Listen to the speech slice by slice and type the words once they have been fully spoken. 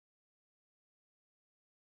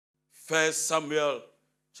First Samuel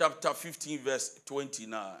chapter 15 verse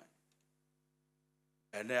 29.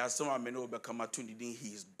 And there are some men who become a he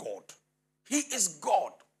is God. He is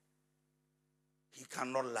God. He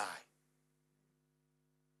cannot lie.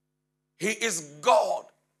 He is God.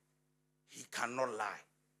 He cannot lie.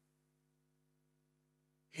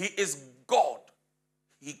 He is God.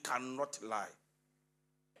 He cannot lie.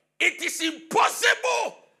 It is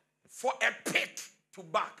impossible for a pig to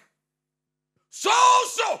bark. So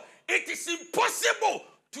it is impossible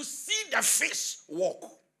to see the fish walk.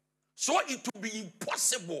 So it will be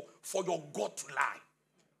impossible for your God to lie.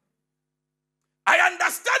 I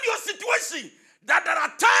understand your situation, that there are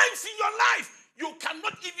times in your life you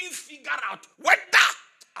cannot even figure out whether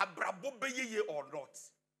Abrabobeye or not.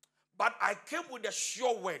 But I came with a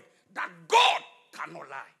sure word that God cannot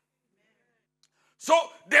lie. So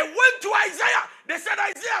they went to Isaiah. They said,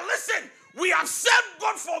 Isaiah, listen, we have served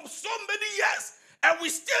God for so many years, and we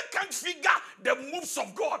still can't figure the moves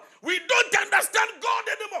of God. We don't understand God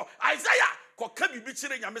anymore. Isaiah,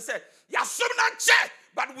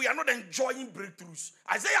 but we are not enjoying breakthroughs.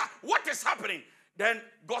 Isaiah, what is happening? Then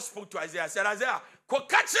God spoke to Isaiah. Said, Isaiah,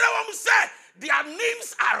 their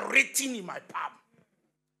names are written in my palm.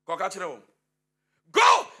 Go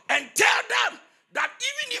and tell them that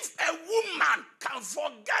even if a woman can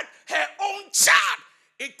forget her own child,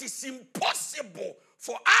 it is impossible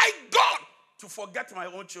for I, God, to forget my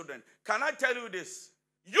own children. Can I tell you this?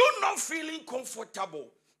 You not feeling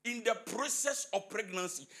comfortable in the process of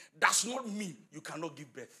pregnancy does not mean you cannot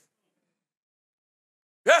give birth.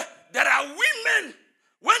 Yeah, there are women,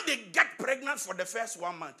 when they get pregnant for the first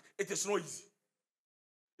 1 month, it is not easy.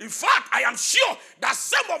 In fact, I am sure that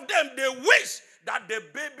some of them, they wish that the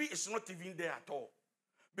baby is not even there at all.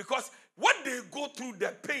 Because what they go through,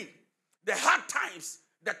 the pain, the hard times,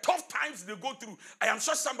 the tough times they go through, I am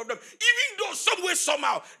sure some of them, even though some way,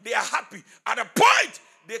 somehow, they are happy, at a point,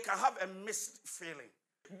 they can have a mixed feeling.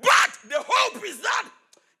 But the hope is that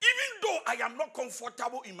even though I am not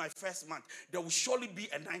comfortable in my first month, there will surely be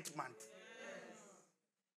a 9th month.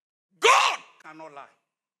 God cannot lie.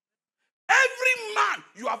 Every man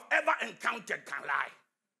you have ever encountered can lie.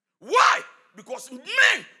 Why? Because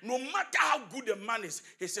men, no matter how good a man is,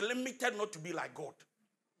 he's limited not to be like God.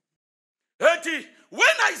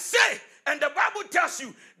 When I say, and the Bible tells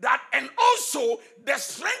you that, and also the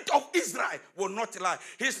strength of Israel will not lie.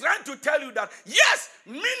 He's trying to tell you that, yes,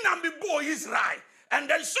 me and me boy Israel. And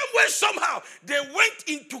then somewhere, somehow, they went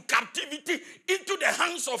into captivity, into the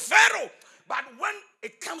hands of Pharaoh. But when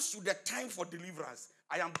it comes to the time for deliverance,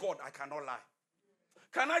 I am God, I cannot lie.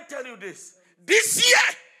 Can I tell you this? This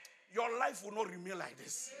year, your life will not remain like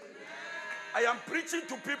this. I am preaching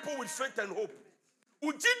to people with faith and hope.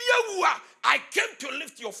 I came to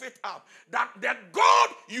lift your faith up, that the God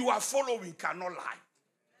you are following cannot lie.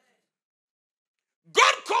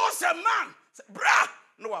 God calls a man, say, brah,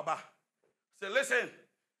 no abba. Say, listen,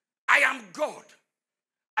 I am God.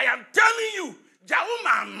 I am telling you,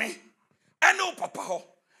 Jauma me, and no papa.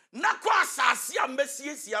 Nakwa asasi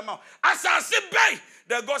amesiye siyama. Asasi bay.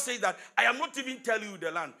 The God says that I am not even telling you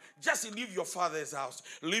the land. Just leave your father's house.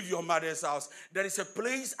 Leave your mother's house. There is a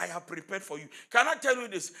place I have prepared for you. Can I tell you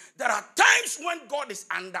this? There are times when God is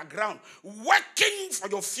underground, working for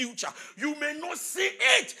your future. You may not see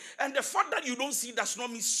it. And the fact that you don't see does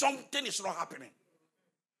not mean something is not happening.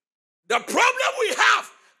 The problem we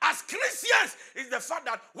have as Christians is the fact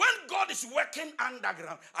that when God is working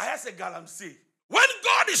underground, I have a galamsey. When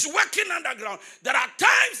God is working underground, there are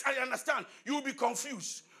times, I understand, you will be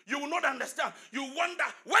confused. You will not understand. You wonder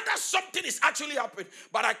whether something is actually happening.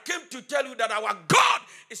 But I came to tell you that our God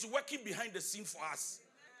is working behind the scene for us.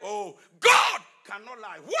 Oh, God cannot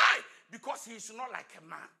lie. Why? Because he is not like a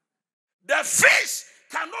man. The fish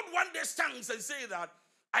cannot one day stand and say that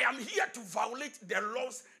I am here to violate the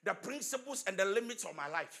laws, the principles, and the limits of my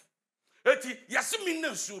life. But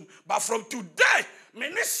from today,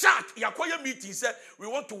 many shark Yakoya meeting said we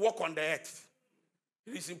want to walk on the earth.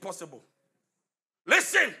 It is impossible.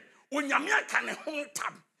 Listen, unyamia can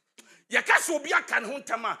huntam. Yakaso bia can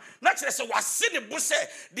huntama. Naturally, so was seen the busse,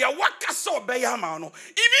 the wakaso beyamano.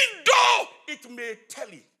 Even though it may tell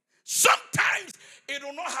you, sometimes it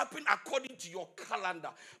will not happen according to your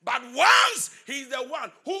calendar. But once he is the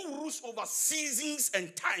one who rules over seasons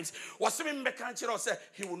and times, was something mechanical say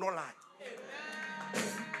he will not lie.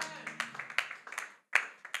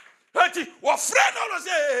 What friend always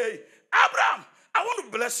say, hey, Abraham, I want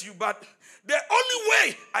to bless you, but the only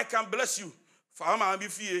way I can bless you,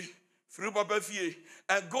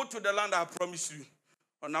 and go to the land I promise you.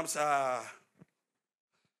 And I'm saying,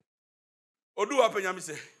 Odu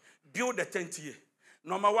say, build the tent here.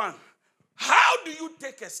 Number one, how do you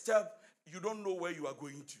take a step you don't know where you are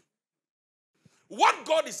going to. What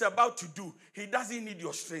God is about to do, he doesn't need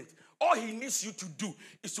your strength. All he needs you to do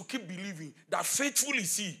is to keep believing that faithful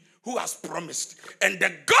is he who has promised. And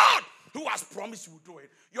the God who has promised will do it.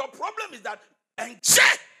 Your problem is that,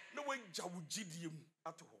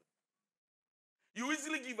 you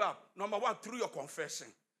easily give up. Number one, through your confession.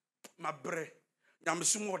 My bre,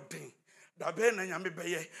 nyamesumodin. But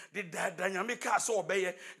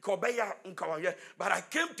I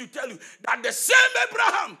came to tell you that the same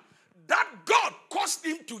Abraham, that God caused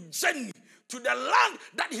him to journey to the land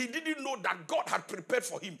that he didn't know that God had prepared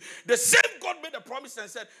for him. The same God made a promise and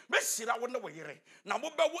said,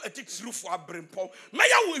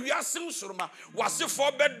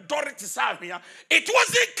 it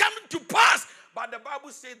wasn't coming to pass. But the Bible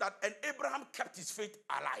says that, and Abraham kept his faith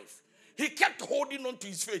alive. He kept holding on to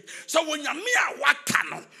his faith. So when you what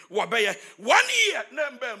can 1 year,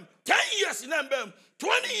 10 years,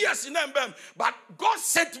 20 years, but God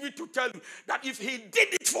sent me to tell you that if he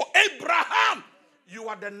did it for Abraham, you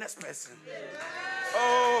are the next person.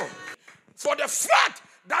 Oh, for the fact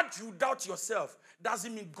that you doubt yourself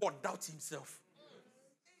doesn't mean God doubts himself.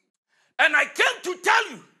 And I came to tell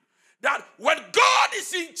you that when God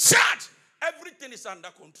is in charge, everything is under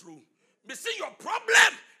control. You see, your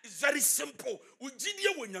problem is very simple.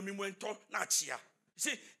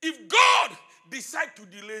 See, if God decides to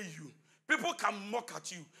delay you, people can mock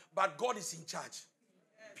at you, but God is in charge.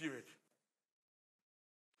 Period.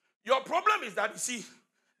 Your problem is that, you see,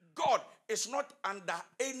 God is not under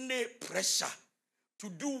any pressure to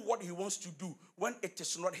do what he wants to do when it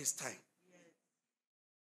is not his time.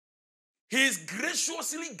 He is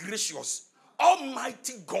graciously gracious,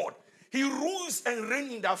 almighty God. He rules and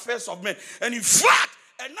reigns in the affairs of men. And in fact,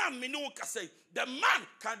 and now Minu can say, the man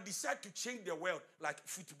can decide to change the world like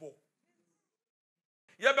football.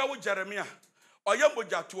 Yebewu Jeremiah, or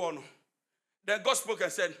Yemboja Tuono. Then God spoke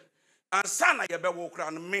and said, and sana yebewu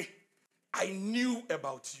kran me, I knew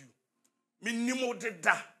about you. Me nimo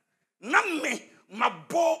deda. Na me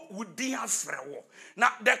mabo wudi afrewo.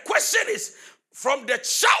 Now the question is, from the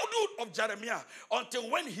childhood of Jeremiah until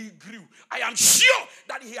when he grew, I am sure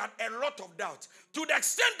that he had a lot of doubt. To the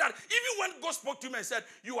extent that even when God spoke to him and said,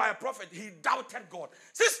 you are a prophet, he doubted God.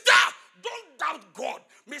 Sister, don't doubt God.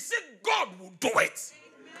 Me say God will do it.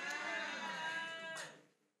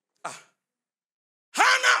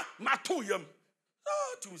 Hannah matuyam.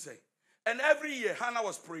 To say. And every year Hannah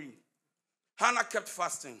was praying. Hannah kept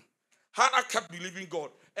fasting. Hannah kept believing God.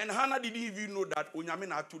 And Hannah didn't even know that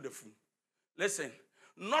Onyamina to the food. Listen,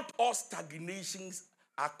 not all stagnations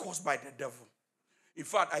are caused by the devil. In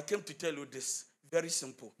fact, I came to tell you this. Very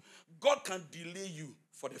simple. God can delay you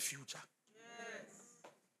for the future.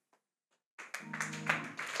 Yes.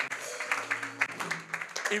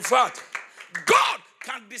 In fact, God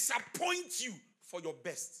can disappoint you for your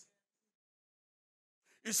best.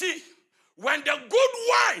 You see, when the good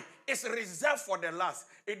wine is reserved for the last,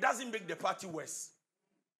 it doesn't make the party worse.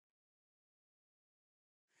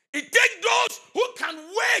 It takes those who can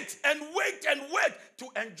wait and wait and wait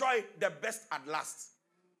to enjoy the best at last.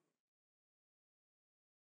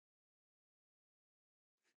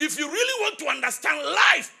 If you really want to understand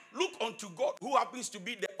life, look unto God, who happens to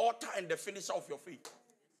be the author and the finisher of your faith.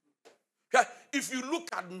 If you look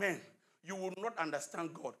at men, you will not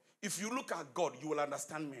understand God. If you look at God, you will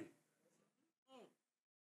understand men.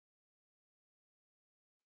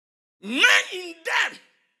 Men in them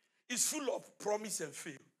is full of promise and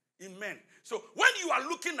faith. In men. So when you are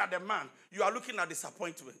looking at the man, you are looking at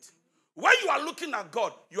disappointment. When you are looking at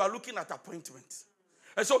God, you are looking at appointment.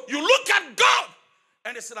 And so you look at God,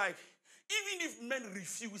 and it's like, even if men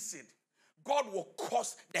refuse it, God will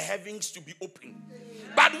cause the heavens to be open.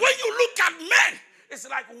 But when you look at men, it's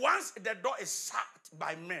like once the door is shut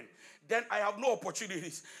by men, then I have no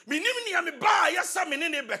opportunities. But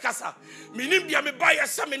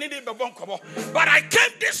I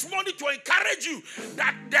came this morning to encourage you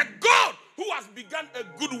that the God who has begun a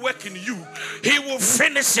good work in you, he will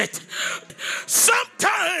finish it.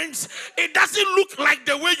 Sometimes it doesn't look like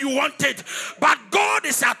the way you want it, but God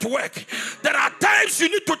is at work. There are times you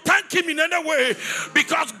need to thank him in any way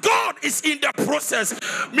because God is in the process.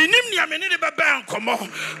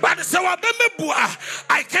 But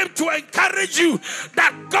I came to encourage you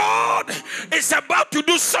that God is about to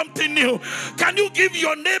do something new. Can you give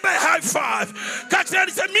your neighbor a high five?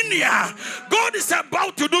 God is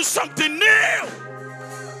about to do something new.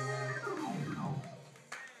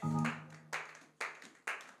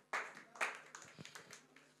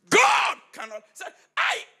 God cannot say,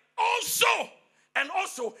 I also, and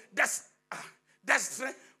also that's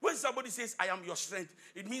strength. When somebody says, I am your strength,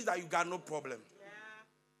 it means that you got no problem.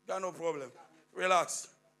 Got no problem. Relax.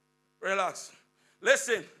 Relax.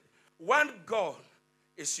 Listen, when God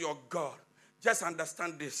is your God, just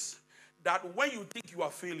understand this, that when you think you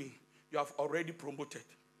are failing, you have already promoted.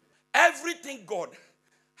 Everything God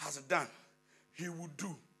has done, he will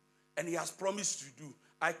do, and he has promised to do.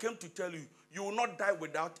 I came to tell you, you will not die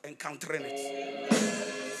without encountering it.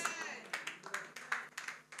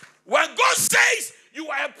 When God says you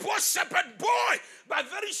are a poor shepherd boy, but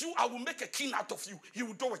very soon I will make a king out of you, he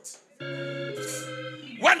will do it.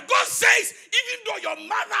 When God says, even though your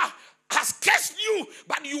mother has cursed you,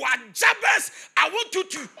 but you are Jabez, I want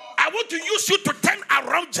to use you to turn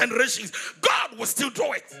around generations, God will still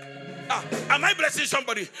do it. Am I blessing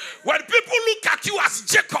somebody? When people look at you as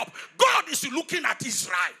Jacob, God is looking at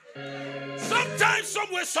Israel. Sometimes,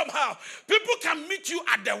 somewhere, somehow, people can meet you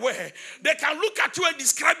at the way. They can look at you and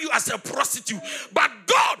describe you as a prostitute. But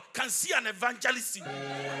God can see an evangelist in you.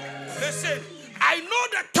 Listen, I know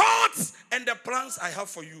the thoughts and the plans I have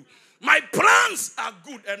for you. My plans are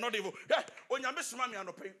good and not evil. When you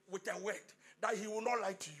with a word that he will not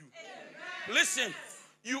lie to you. Listen,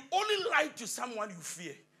 you only lie to someone you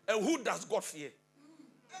fear. And who does God fear?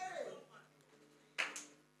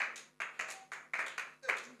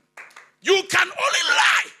 You can only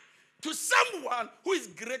lie to someone who is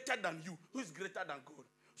greater than you, who is greater than God.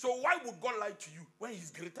 So why would God lie to you when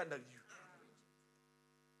he's greater than you?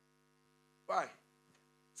 Why?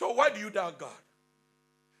 So why do you doubt God?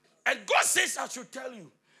 And God says I should tell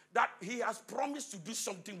you that he has promised to do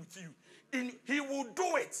something with you. He will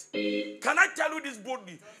do it. Can I tell you this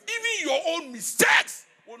boldly? Even your own mistakes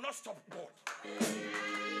will not stop God.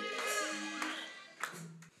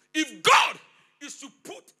 If God is to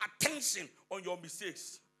put attention on your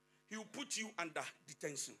mistakes, he will put you under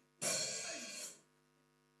detention.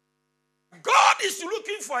 God is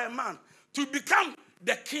looking for a man to become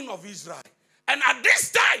the king of Israel. And at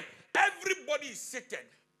this time, everybody is seated.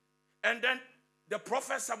 And then the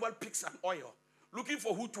prophet Samuel picks an oil, looking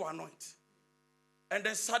for who to anoint. And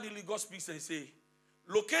then suddenly God speaks and says,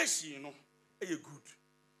 location, are you good?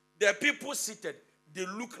 The people seated, they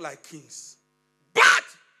look like kings. But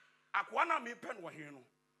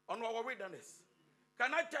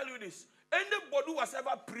can I tell you this? Anybody who has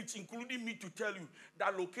ever preached, including me, to tell you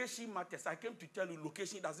that location matters, I came to tell you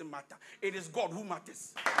location doesn't matter. It is God who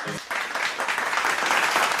matters.